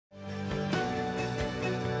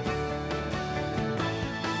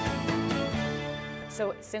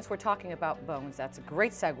So since we're talking about bones, that's a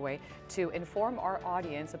great segue to inform our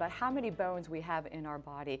audience about how many bones we have in our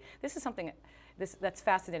body. This is something that's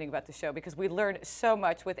fascinating about the show because we learn so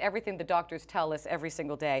much with everything the doctors tell us every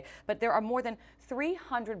single day. But there are more than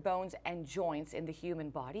 300 bones and joints in the human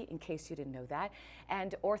body, in case you didn't know that.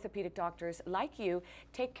 And orthopedic doctors like you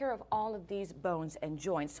take care of all of these bones and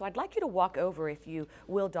joints. So I'd like you to walk over, if you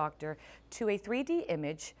will, doctor, to a 3D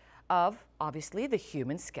image of, obviously, the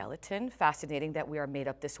human skeleton. Fascinating that we are made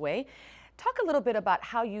up this way. Talk a little bit about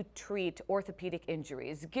how you treat orthopedic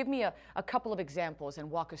injuries. Give me a couple of examples and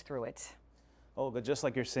walk us through it. Olga, just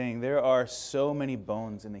like you're saying, there are so many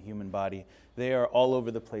bones in the human body. They are all over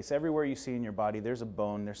the place. Everywhere you see in your body, there's a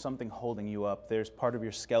bone, there's something holding you up, there's part of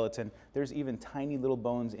your skeleton, there's even tiny little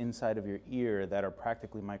bones inside of your ear that are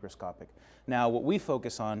practically microscopic. Now, what we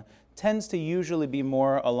focus on tends to usually be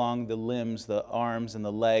more along the limbs, the arms and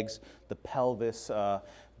the legs, the pelvis,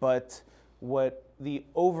 but what the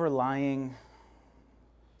overlying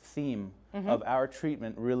theme of our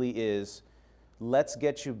treatment really is, let's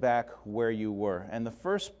get you back where you were. And the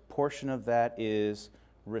first portion of that is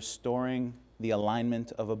restoring the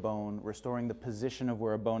alignment of a bone, restoring the position of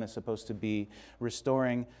where a bone is supposed to be,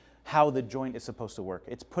 restoring how the joint is supposed to work.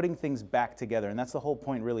 It's putting things back together, and that's the whole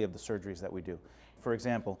point really of the surgeries that we do. For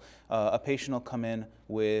example, a patient will come in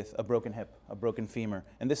with a broken hip, a broken femur,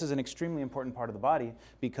 and this is an extremely important part of the body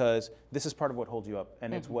because this is part of what holds you up,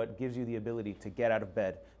 and it's what gives you the ability to get out of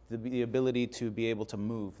bed, the ability to be able to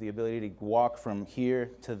move, the ability to walk from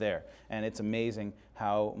here to there. And it's amazing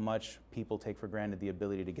how much people take for granted the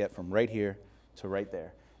ability to get from right here to right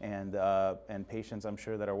there. And patients, I'm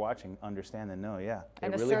sure, that are watching understand and know, yeah,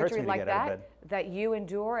 it really hurts me to get out of bed. That you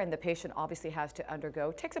endure and the patient obviously has to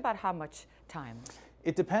undergo takes about how much time?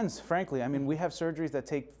 It depends, frankly. I mean, we have surgeries that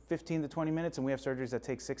take 15 to 20 minutes, and we have surgeries that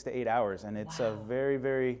take 6 to 8 hours, and it's a very,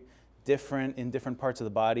 very different in different parts of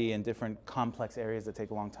the body and different complex areas that take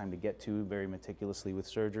a long time to get to very meticulously with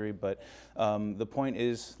surgery. But the point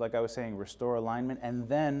is, like I was saying, restore alignment and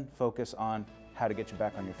then focus on how to get you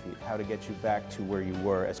back on your feet, how to get you back to where you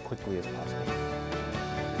were as quickly as possible.